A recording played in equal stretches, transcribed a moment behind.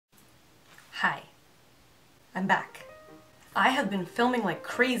I'm back. I have been filming like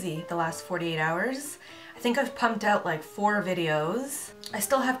crazy the last 48 hours. I think I've pumped out like 4 videos. I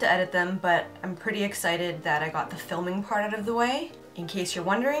still have to edit them, but I'm pretty excited that I got the filming part out of the way. In case you're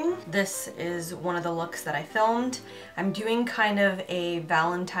wondering, this is one of the looks that I filmed. I'm doing kind of a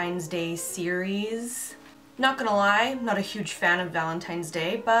Valentine's Day series. Not gonna lie, I'm not a huge fan of Valentine's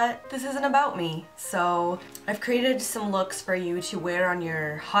Day, but this isn't about me. So I've created some looks for you to wear on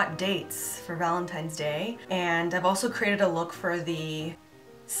your hot dates for Valentine's Day. And I've also created a look for the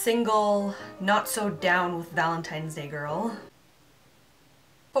single, not so down with Valentine's Day girl.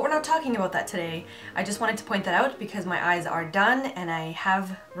 But we're not talking about that today. I just wanted to point that out because my eyes are done and I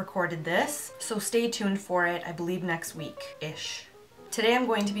have recorded this. So stay tuned for it, I believe next week-ish. Today I'm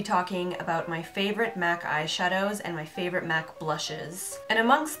going to be talking about my favorite MAC eyeshadows and my favorite MAC blushes. And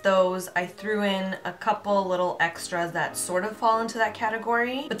amongst those, I threw in a couple little extras that sort of fall into that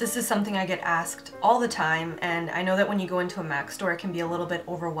category. But this is something I get asked all the time, and I know that when you go into a MAC store, it can be a little bit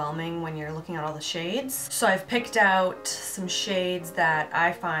overwhelming when you're looking at all the shades. So I've picked out some shades that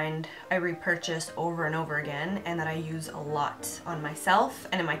I find I repurchase over and over again, and that I use a lot on myself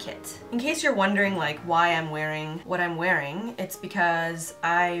and in my kit. In case you're wondering like why I'm wearing what I'm wearing, it's because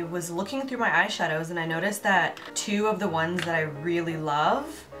I was looking through my eyeshadows and I noticed that 2 of the ones that I really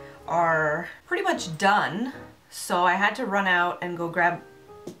love are pretty much done. So I had to run out and go grab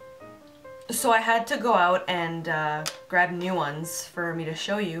grab new ones for me to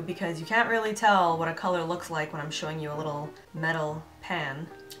show you, because you can't really tell what a color looks like when I'm showing you a little metal pan.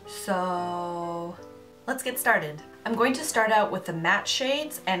 So let's get started. I'm going to start out with the matte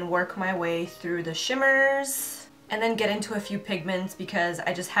shades and work my way through the shimmers, and then get into a few pigments because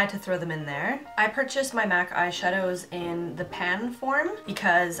I just had to throw them in there. I purchased my MAC eyeshadows in the pan form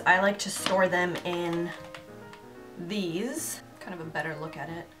because I like to store them in these. Kind of a better look at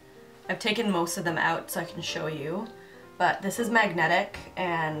it. I've taken most of them out so I can show you, but this is magnetic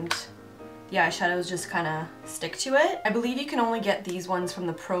and the eyeshadows just kind of stick to it. I believe you can only get these ones from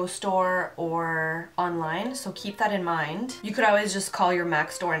the Pro store or online, so keep that in mind. You could always just call your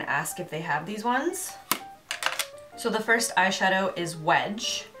MAC store and ask if they have these ones. So the first eyeshadow is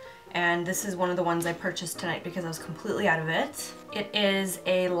Wedge, and this is one of the ones I purchased tonight because I was completely out of it. It is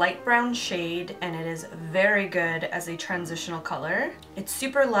a light brown shade and it is very good as a transitional color. It's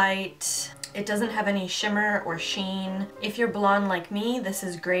super light. It doesn't have any shimmer or sheen. If you're blonde like me, this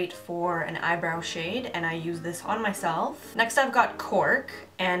is great for an eyebrow shade, and I use this on myself. Next I've got Cork,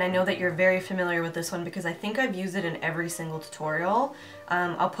 and I know that you're very familiar with this one because I think I've used it in every single tutorial.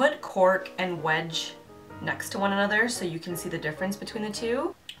 I'll put Cork and Wedge next to one another so you can see the difference between the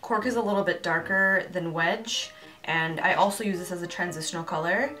two. Cork is a little bit darker than Wedge, and I also use this as a transitional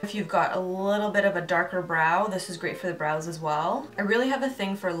color. If you've got a little bit of a darker brow, this is great for the brows as well. I really have a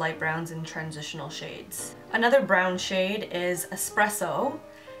thing for light browns and transitional shades. Another brown shade is Espresso,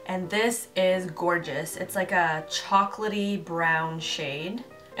 and this is gorgeous. It's like a chocolatey brown shade,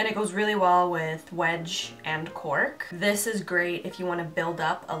 and it goes really well with Wedge and Cork. This is great if you want to build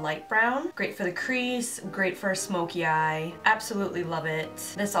up a light brown. Great for the crease, great for a smoky eye. Absolutely love it.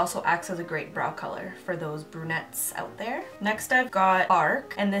 This also acts as a great brow color for those brunettes out there. Next I've got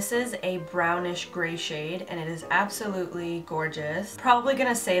Bark, and this is a brownish gray shade, and it is absolutely gorgeous. Probably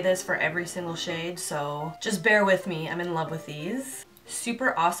gonna say this for every single shade, so just bear with me. I'm in love with these.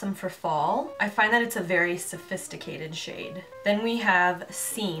 Super awesome for fall. I find that it's a very sophisticated shade. Then we have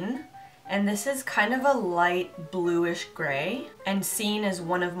Scene, and this is kind of a light bluish gray, and Scene is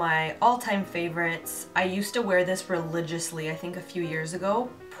one of my all-time favorites. I used to wear this religiously, I think a few years ago,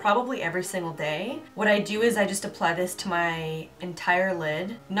 probably every single day. What I do is I just apply this to my entire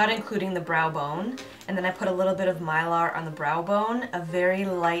lid, not including the brow bone, and then I put a little bit of Mylar on the brow bone, a very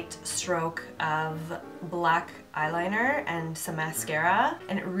light stroke of black eyeliner and some mascara,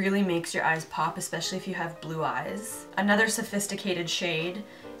 and it really makes your eyes pop, especially if you have blue eyes. Another sophisticated shade,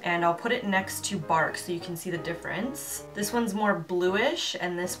 and I'll put it next to Bark so you can see the difference. This one's more bluish,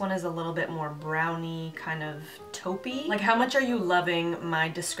 and this one is a little bit more browny, kind of taupey. Like, how much are you loving my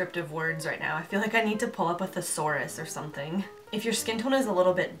descriptive words right now? I feel like I need to pull up a thesaurus or something. If your skin tone is a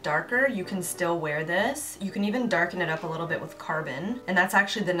little bit darker, you can still wear this. You can even darken it up a little bit with Carbon, and that's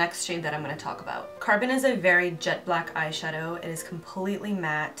actually the next shade that I'm going to talk about. Carbon is a very jet black eyeshadow. It is completely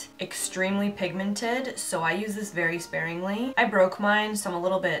matte, extremely pigmented, so I use this very sparingly. I broke mine, so I'm a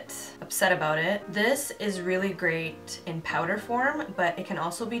little bit upset about it. This is really great in powder form, but it can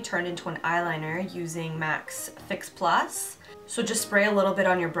also be turned into an eyeliner using MAC's Fix Plus. So just spray a little bit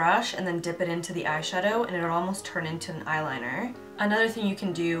on your brush and then dip it into the eyeshadow and it'll almost turn into an eyeliner. Another thing you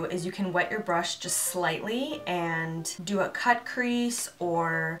can do is you can wet your brush just slightly and do a cut crease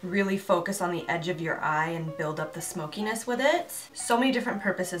or really focus on the edge of your eye and build up the smokiness with it. So many different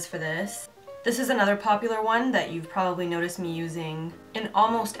purposes for this. This is another popular one that you've probably noticed me using in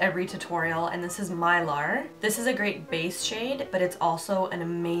almost every tutorial, and this is Mylar. This is a great base shade, but it's also an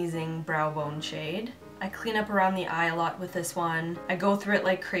amazing brow bone shade. I clean up around the eye a lot with this one. I go through it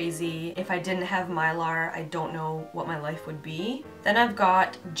like crazy. If I didn't have Mylar, I don't know what my life would be. Then I've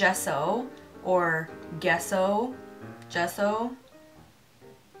got Gesso, or Gesso.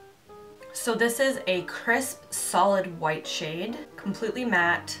 So this is a crisp, solid white shade, completely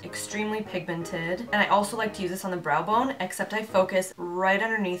matte, extremely pigmented, and I also like to use this on the brow bone, except I focus right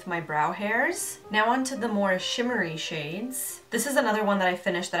underneath my brow hairs. Now onto the more shimmery shades. This is another one that I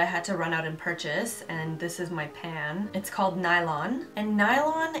finished that I had to run out and purchase, and this is my pan. It's called Nylon, and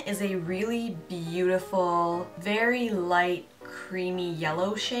Nylon is a really beautiful, very light, creamy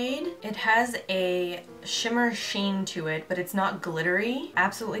yellow shade. It has a shimmer sheen to it, but it's not glittery.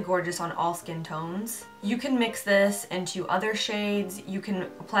 Absolutely gorgeous on all skin tones. You can mix this into other shades. You can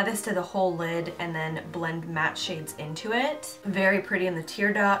apply this to the whole lid and then blend matte shades into it. Very pretty in the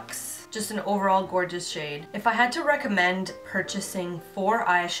tear ducts. Just an overall gorgeous shade. If I had to recommend purchasing 4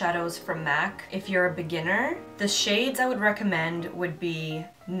 eyeshadows from MAC, if you're a beginner, the shades I would recommend would be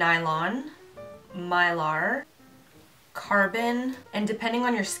Nylon, Mylar, Carbon, and depending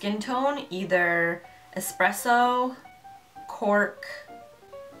on your skin tone, either Espresso, Cork,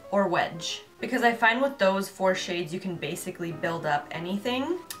 or Wedge. Because I find with those 4 shades you can basically build up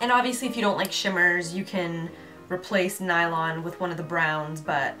anything. And obviously if you don't like shimmers, you can replace Nylon with one of the browns,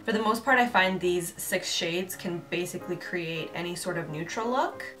 but for the most part I find these 6 shades can basically create any sort of neutral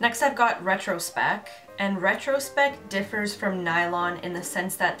look. Next I've got Retro Speck, and Retro Speck differs from Nylon in the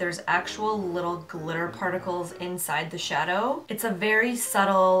sense that there's actual little glitter particles inside the shadow. It's a very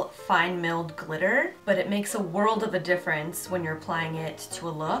subtle, fine milled glitter, but it makes a world of a difference when you're applying it to a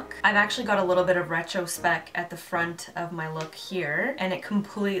look. I've actually got a little bit of Retro Speck at the front of my look here, and it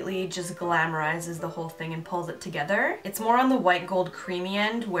completely just glamorizes the whole thing and pulls it together. It's more on the white gold creamy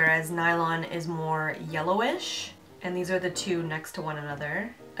end, whereas Nylon is more yellowish, and these are the two next to one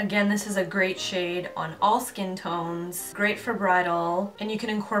another. Again, this is a great shade on all skin tones, great for bridal, and you can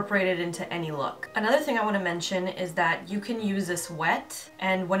incorporate it into any look. Another thing I want to mention is that you can use this wet,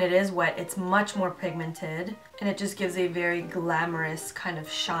 and when it is wet, it's much more pigmented, and it just gives a very glamorous kind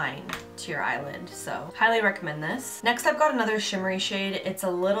of shine to your eyelid, so highly recommend this. Next I've got another shimmery shade. It's a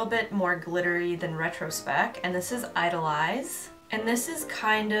little bit more glittery than Retro Speck, and this is Idolize. And this is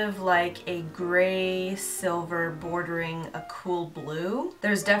kind of like a gray silver bordering a cool blue.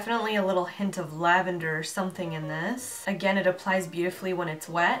 There's definitely a little hint of lavender or something in this. Again, it applies beautifully when it's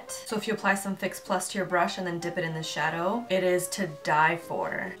wet. So if you apply some Fix Plus to your brush and then dip it in the shadow, it is to die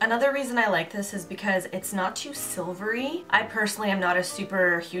for. Another reason I like this is because it's not too silvery. I personally am not a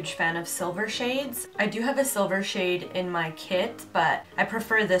super huge fan of silver shades. I do have a silver shade in my kit, but I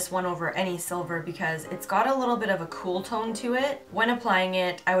prefer this one over any silver because it's got a little bit of a cool tone to it. When applying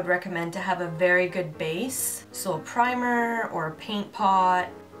it, I would recommend to have a very good base, so a primer or a paint pot,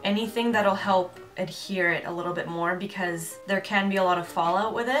 anything that'll help adhere it a little bit more because there can be a lot of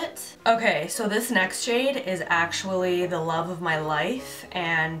fallout with it. Okay, so this next shade is actually the love of my life,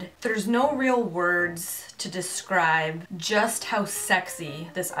 and there's no real words to describe just how sexy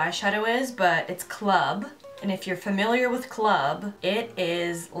this eyeshadow is, but it's Club. And if you're familiar with Club, it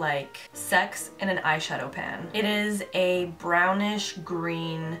is like sex in an eyeshadow pan. It is a brownish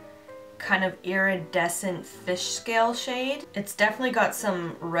green, kind of iridescent fish scale shade. It's definitely got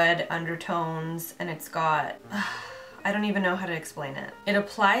some red undertones, and it's got, I don't even know how to explain it. It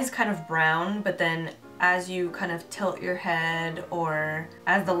applies kind of brown, but then as you kind of tilt your head or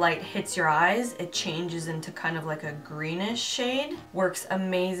as the light hits your eyes, it changes into kind of like a greenish shade. Works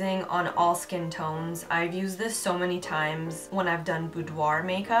amazing on all skin tones. I've used this so many times when I've done boudoir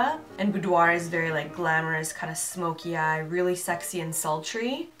makeup, and boudoir is very like glamorous, kind of smoky eye, really sexy and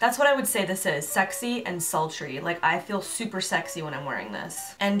sultry. That's what I would say this is, sexy and sultry. Like I feel super sexy when I'm wearing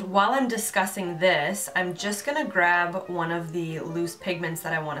this. And while I'm discussing this, I'm just gonna grab one of the loose pigments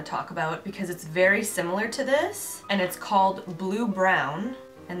that I want to talk about because it's very similar to this, and it's called Blue Brown,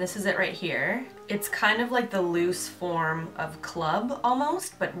 and this is it right here. It's kind of like the loose form of Club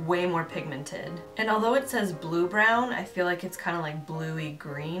almost, but way more pigmented. And although it says blue brown, I feel like it's kind of like bluey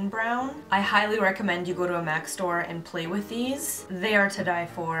green brown. I highly recommend you go to a MAC store and play with these. They are to die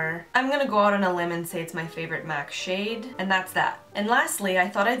for. I'm gonna go out on a limb and say it's my favorite MAC shade, and that's that. And lastly, I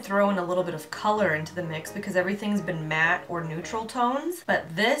thought I'd throw in a little bit of color into the mix because everything's been matte or neutral tones,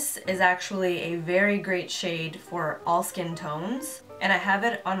 but this is actually a very great shade for all skin tones. And I have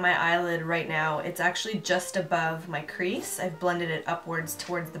it on my eyelid right now. It's actually just above my crease. I've blended it upwards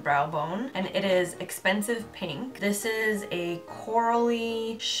towards the brow bone, and it is Expensive Pink. This is a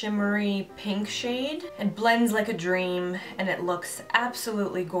corally, shimmery pink shade. It blends like a dream, and it looks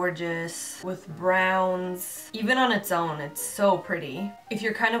absolutely gorgeous with browns. Even on its own, it's so pretty. If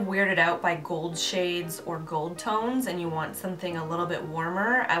you're kind of weirded out by gold shades or gold tones and you want something a little bit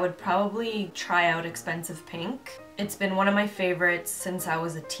warmer, I would probably try out Expensive Pink. It's been one of my favorites since I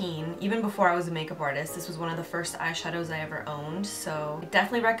was a teen. Even before I was a makeup artist, this was one of the first eyeshadows I ever owned, so I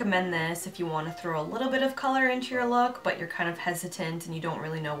definitely recommend this if you want to throw a little bit of color into your look, but you're kind of hesitant and you don't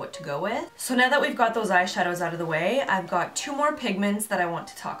really know what to go with. So now that we've got those eyeshadows out of the way, I've got two more pigments that I want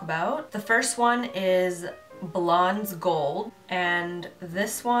to talk about. The first one is Blonde's Gold, and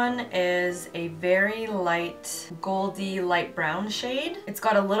this one is a very light goldy light brown shade. It's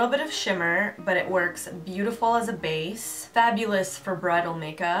got a little bit of shimmer, but it works beautiful as a base. Fabulous for bridal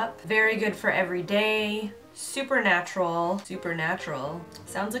makeup, very good for every day. Supernatural.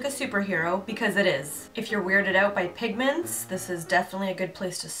 Sounds like a superhero, because it is. If you're weirded out by pigments, this is definitely a good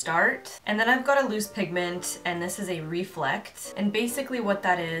place to start. And then I've got a loose pigment, and this is a Reflect. And basically what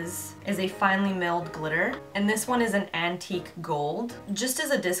that is a finely milled glitter. And this one is an antique gold. Just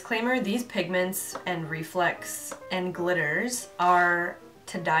as a disclaimer, these pigments and reflects and glitters are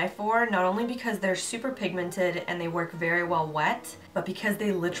to die for, not only because they're super pigmented and they work very well wet, but because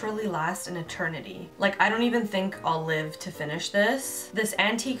they literally last an eternity. Like, I don't even think I'll live to finish this. This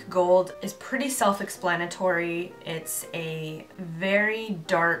antique gold is pretty self-explanatory. It's a very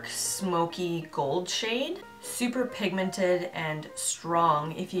dark, smoky gold shade. Super pigmented and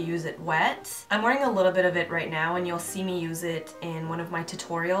strong if you use it wet. I'm wearing a little bit of it right now, and you'll see me use it in one of my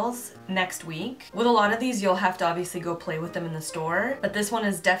tutorials next week. With a lot of these, you'll have to obviously go play with them in the store, but this one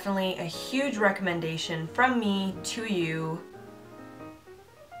is definitely a huge recommendation from me to you.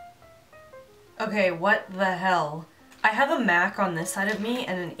 Okay, what the hell? I have a Mac on this side of me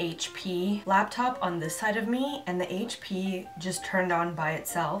and an HP laptop on this side of me, and the HP just turned on by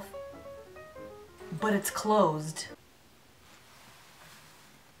itself. But it's closed.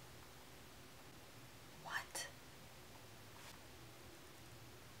 What?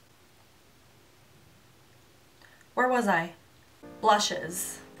 Where was I?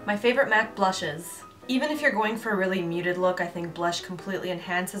 Blushes. My favorite MAC blushes. Even if you're going for a really muted look, I think blush completely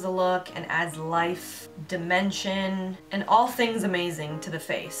enhances a look and adds life, dimension, and all things amazing to the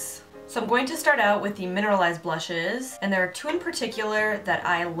face. So I'm going to start out with the Mineralize blushes, and there are two in particular that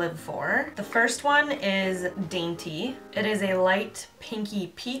I live for. The first one is Dainty. It is a light pinky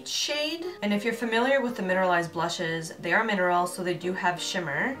peach shade, and if you're familiar with the Mineralize blushes, they are mineral, so they do have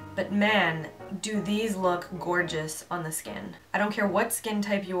shimmer, but man, do these look gorgeous on the skin. I don't care what skin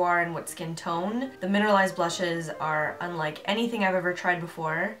type you are and what skin tone, the Mineralize blushes are unlike anything I've ever tried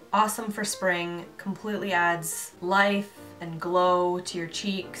before. Awesome for spring, completely adds life and glow to your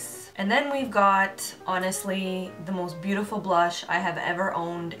cheeks. And then we've got, honestly, the most beautiful blush I have ever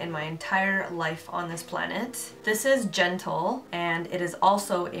owned in my entire life on this planet. This is Gentle, and it is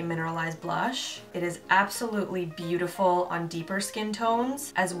also a mineralized blush. It is absolutely beautiful on deeper skin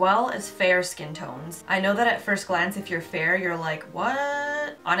tones, as well as fair skin tones. I know that at first glance, if you're fair, you're like,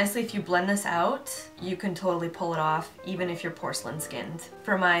 what? Honestly, if you blend this out, you can totally pull it off, even if you're porcelain skinned.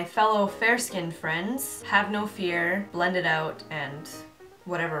 For my fellow fair skinned friends, have no fear, blend it out, and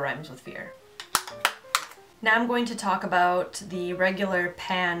whatever rhymes with fear. Now I'm going to talk about the regular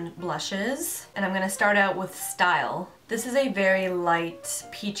pan blushes, and I'm going to start out with Style. This is a very light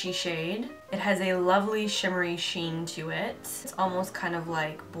peachy shade. It has a lovely shimmery sheen to it. It's almost kind of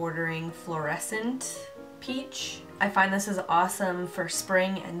like bordering fluorescent peach. I find this is awesome for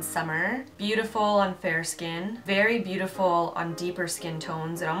spring and summer. Beautiful on fair skin, very beautiful on deeper skin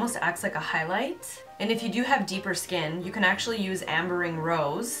tones. It almost acts like a highlight. And if you do have deeper skin, you can actually use Ambering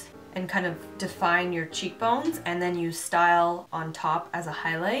Rose and kind of define your cheekbones, and then use Style on top as a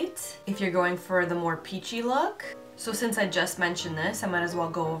highlight if you're going for the more peachy look. So since I just mentioned this, I might as well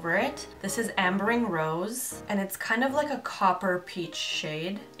go over it. This is Ambering Rose, and it's kind of like a copper peach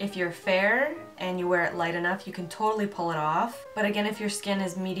shade. If you're fair and you wear it light enough, you can totally pull it off. But again, if your skin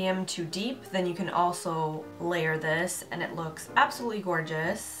is medium to deep, then you can also layer this, and it looks absolutely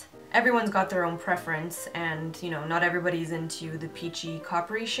gorgeous. Everyone's got their own preference, and you know, not everybody's into the peachy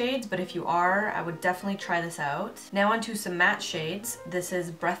coppery shades, but if you are, I would definitely try this out. Now onto some matte shades. This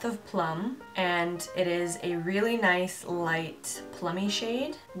is Breath of Plum, and it is a really nice light plummy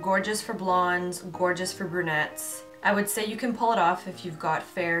shade. Gorgeous for blondes, gorgeous for brunettes. I would say you can pull it off if you've got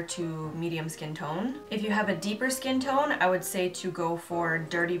fair to medium skin tone. If you have a deeper skin tone, I would say to go for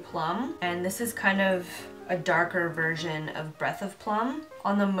Dirty Plum, and this is kind of a darker version of Breath of Plum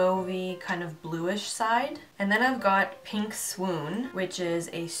on the mauvey kind of bluish side. And then I've got Pink Swoon, which is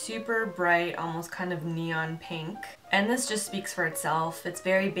a super bright, almost kind of neon pink. And this just speaks for itself. It's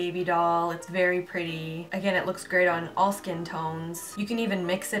very baby doll, it's very pretty. Again, it looks great on all skin tones. You can even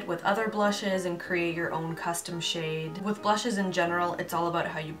mix it with other blushes and create your own custom shade. With blushes in general, it's all about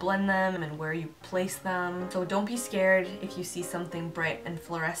how you blend them and where you place them. So don't be scared if you see something bright and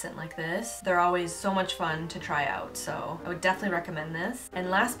fluorescent like this. They're always so much fun to try out, so I would definitely recommend this. And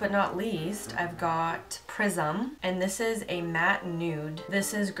last but not least, I've got Prism, and this is a matte nude.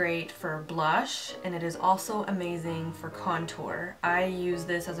 This is great for blush, and it is also amazing for contour. I use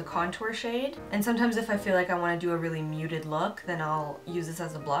this as a contour shade, and sometimes if I feel like I want to do a really muted look, then I'll use this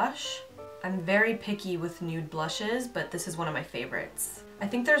as a blush. I'm very picky with nude blushes, but this is one of my favorites. I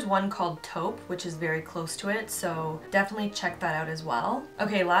think there's one called Taupe, which is very close to it, so definitely check that out as well.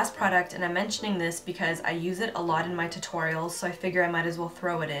 Okay, last product, and I'm mentioning this because I use it a lot in my tutorials, so I figure I might as well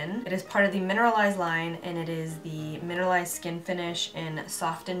throw it in. It is part of the Mineralize line, and it is the Mineralize Skinfinish in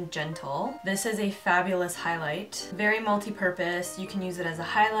Soft and Gentle. This is a fabulous highlight. Very multi-purpose. You can use it as a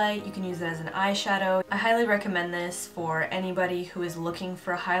highlight, you can use it as an eyeshadow. I highly recommend this for anybody who is looking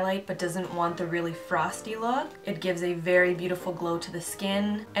for a highlight but doesn't want the really frosty look. It gives a very beautiful glow to the skin.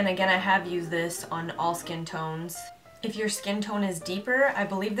 And again, I have used this on all skin tones. If your skin tone is deeper, I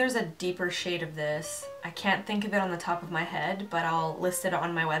believe there's a deeper shade of this. I can't think of it on the top of my head, but I'll list it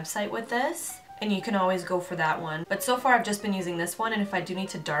on my website with this, and you can always go for that one. But so far I've just been using this one, and if I do need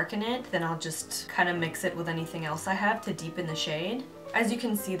to darken it, then I'll just kind of mix it with anything else I have to deepen the shade. As you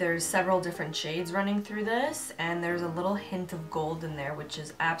can see, there's several different shades running through this, and there's a little hint of gold in there, which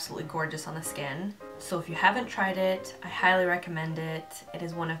is absolutely gorgeous on the skin. So if you haven't tried it, I highly recommend it. It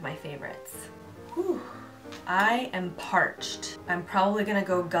is one of my favorites. Whew. I am parched. I'm probably gonna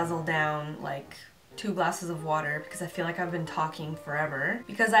go guzzle down like 2 glasses of water because I feel like I've been talking forever,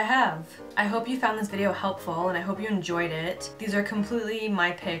 because I have. I hope you found this video helpful, and I hope you enjoyed it. These are completely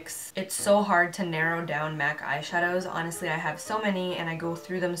my picks. It's so hard to narrow down MAC eyeshadows. Honestly, I have so many and I go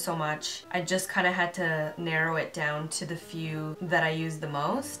through them so much. I just kind of had to narrow it down to the few that I use the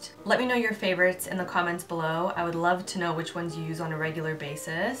most. Let me know your favorites in the comments below. I would love to know which ones you use on a regular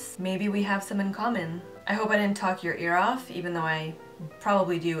basis. Maybe we have some in common. I hope I didn't talk your ear off, even though I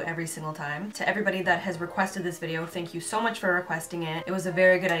probably do every single time. To everybody that has requested this video, thank you so much for requesting it. It was a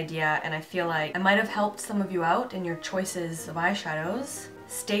very good idea, and I feel like I might have helped some of you out in your choices of eyeshadows.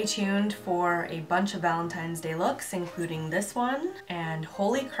 Stay tuned for a bunch of Valentine's Day looks, including this one, and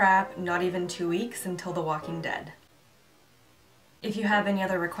holy crap, not even 2 weeks until The Walking Dead. If you have any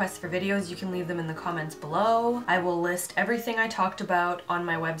other requests for videos, you can leave them in the comments below. I will list everything I talked about on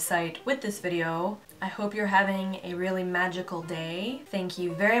my website with this video. I hope you're having a really magical day. Thank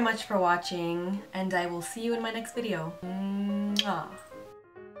you very much for watching, and I will see you in my next video. Mwah.